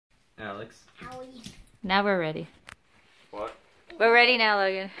Alex. Now we're ready. What? We're ready now,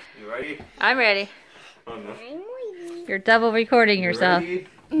 Logan. You ready? I'm ready. Oh, no. You're double recording You yourself. ready?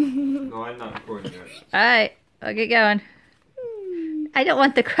 No, I'm not recording yet. Alright, I'll get going. I don't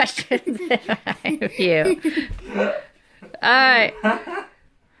want the questions of you. Alright.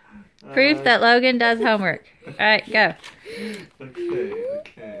 Proof that Logan does homework. Alright, go.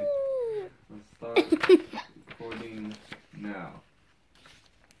 Okay. Let's start recording now.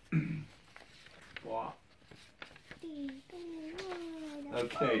 Wow.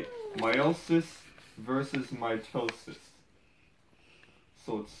 Okay, meiosis versus mitosis.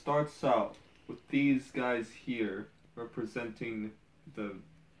 So it starts out with these guys here representing the...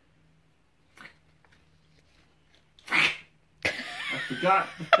 I forgot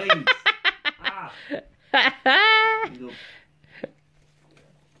the things.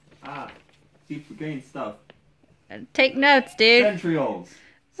 Keep forgetting stuff. Take notes, dude. Centrioles.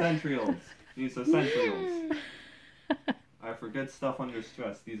 These are centrioles. I forget stuff under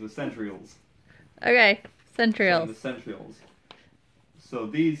stress. These are centrioles. Okay, So centrioles. the centrioles. So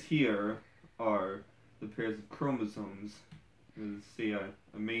these here are the pairs of chromosomes. You see, I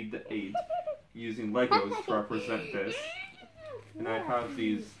made the 8 using Legos to represent this. And I have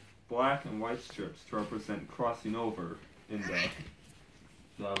these black and white strips to represent crossing over in the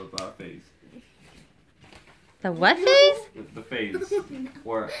blah blah blah phase. The what phase? The phase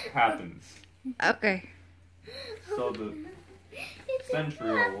where it happens. Okay. So the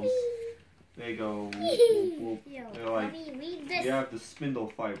centrioles, they go, they're like, you have the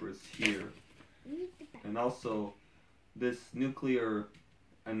spindle fibers here. And also, this nuclear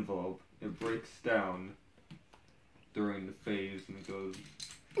envelope, it breaks down during the phase and it goes,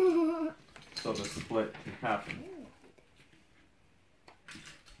 so the split can happen.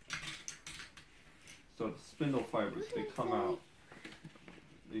 So the spindle fibers, they come out,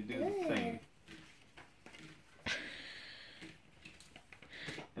 they do the thing.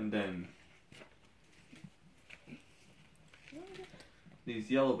 And then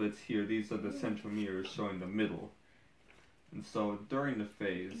these yellow bits here, these are the centromeres showing the middle. And so during the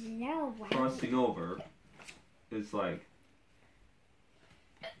phase, crossing over is like,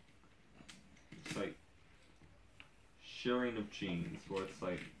 it's like sharing of genes, where it's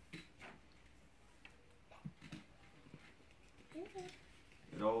like,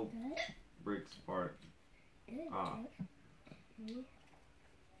 it all breaks apart.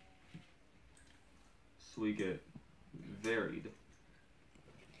 So we get varied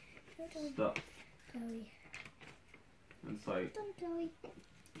stuff. It's like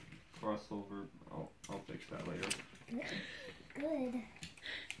crossover. I'll fix that later. Good.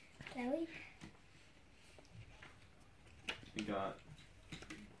 Zoe? We got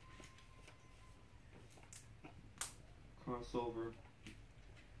crossover.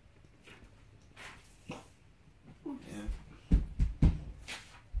 Yeah.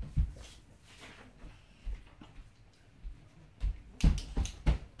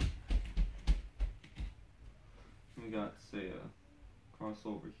 We got, say, a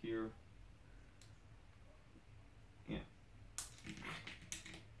crossover here. Yeah.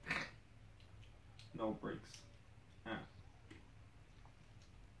 No breaks. Yeah.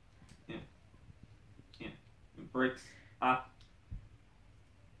 It breaks.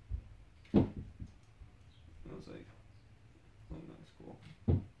 It was like, oh, that's cool.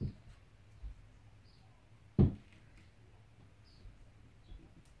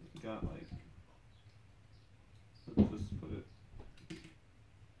 You got like, let's just put it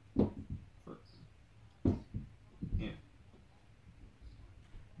first. Yeah.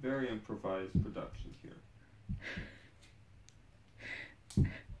 Very improvised production here.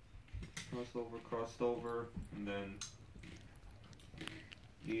 Crossed over, and then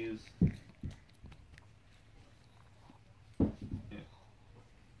these. Yeah.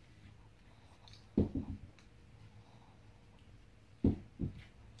 We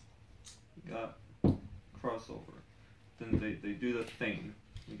got crossover. Then they do the thing.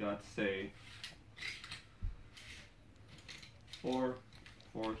 We got, say, 4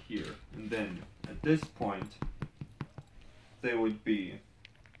 here, and then at this point they would be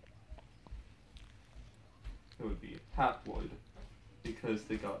haploid because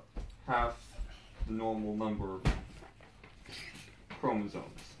they got half the normal number of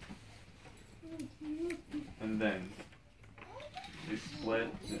chromosomes. And then they split,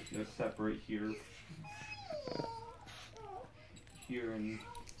 they separate here, and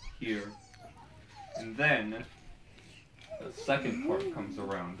here. And then the second part comes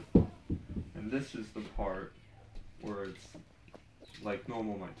around. And this is the part where it's like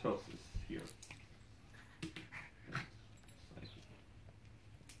normal mitosis here.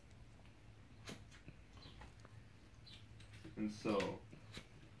 And so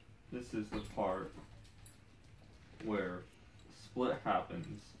this is the part where split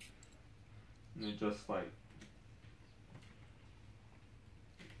happens, and it just like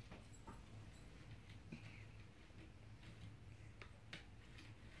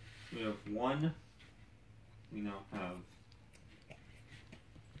we have one, we now have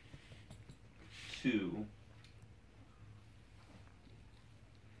two,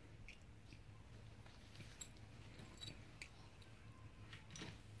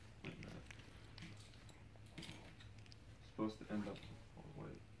 supposed to end up. Oh,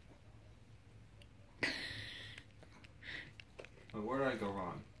 wait. Wait, where did I go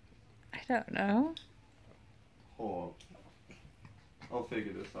wrong? I don't know. Hold up. I'll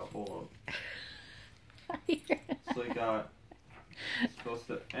figure this out. Hold up. So I got supposed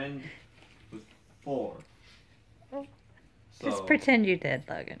to end with 4. So, just pretend you did,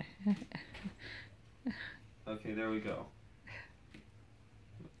 Logan. Okay, there we go.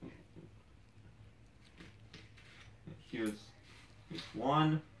 Here's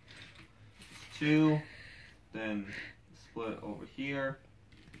 1, 2, then split over here.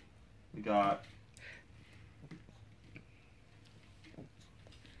 We got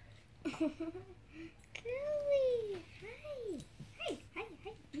Chloe, hi.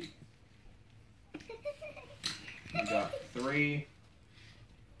 we got 3.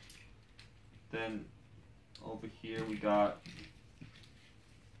 Then over here we got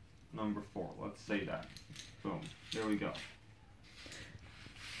number 4. Let's say that. Boom. There we go.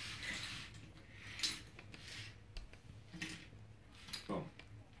 Boom.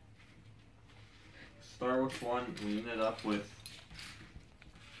 Start with 1, we ended up with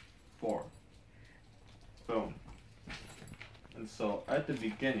 4. Boom. And so at the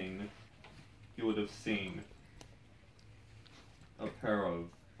beginning, you would have seen a pair of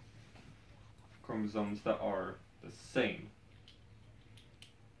chromosomes that are the same.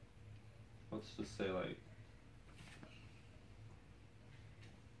 Let's just say like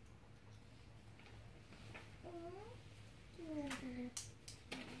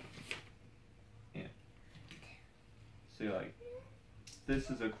say like this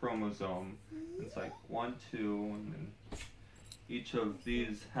is a chromosome. It's like 1, 2, and then each of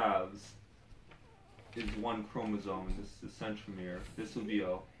these halves is 1 chromosome, and this is the centromere. This will be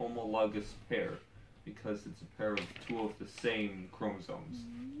a homologous pair because it's a pair of 2 of the same chromosomes.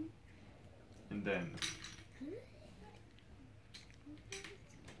 And then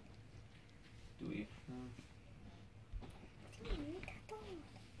do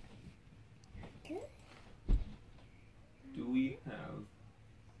we have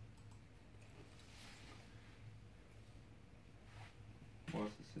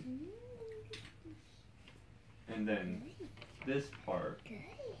what's this? And then this part,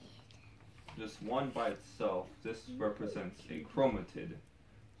 just 1 by itself, this represents a chromatid,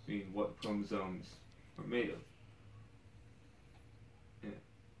 meaning what chromosomes are made of. Yeah.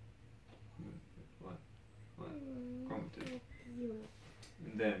 What? Chromatid.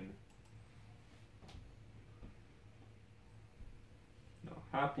 And then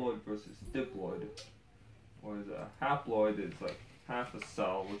haploid versus diploid, or a haploid is like half a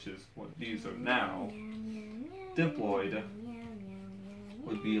cell, which is what these are now. Diploid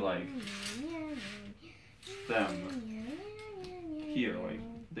would be like them here, like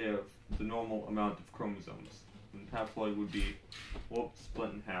they have the normal amount of chromosomes. And haploid would be, well,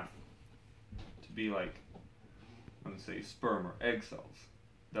 split in half to be like, let's say, sperm or egg cells.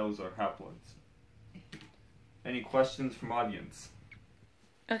 Those are haploids. Any questions from audience?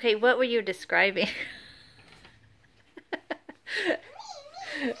 Okay, what were you describing?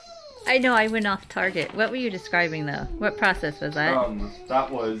 I know I went off target. What were you describing, though? What process was that? That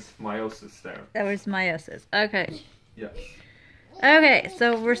was meiosis there. That was meiosis. Okay. Yes. Okay,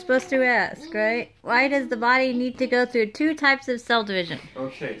 so we're supposed to ask, right? Why does the body need to go through 2 types of cell division?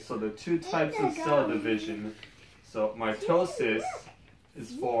 Okay, so the 2 types of cell division. So mitosis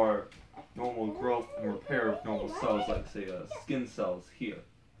is for normal growth and repair of normal cells, like say skin cells here.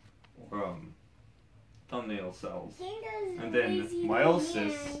 Thumbnail cells. And then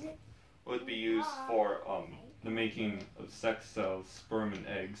meiosis would be used for the making of sex cells, sperm and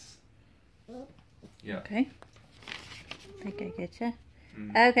eggs. Yeah. Okay. I think I get you.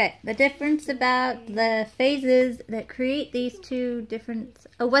 Okay, the difference about the phases that create these 2 different...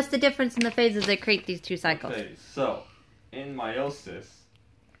 Oh, what's the difference in the phases that create these 2 cycles? Okay, so in meiosis,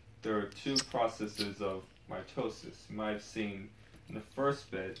 there are 2 processes of mitosis. You might have seen in the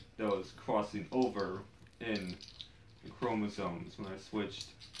first bit, there was crossing over in the chromosomes when I switched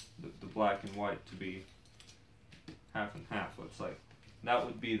the black and white to be half and half. It's like, that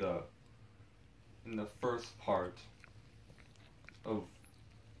would be in the first part of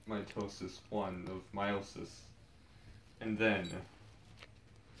mitosis 1, of meiosis. And then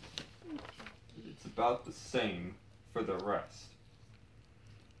it's about the same for the rest.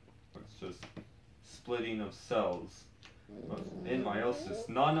 It's just splitting of cells. In meiosis,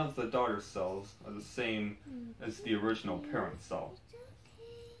 none of the daughter cells are the same as the original parent cell.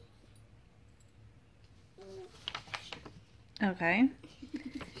 Okay.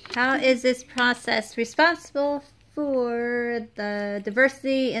 How is this process responsible for the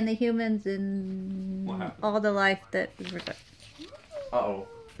diversity in the humans and all the life that we were talking? Uh-oh.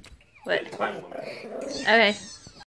 What? Time limit. Okay.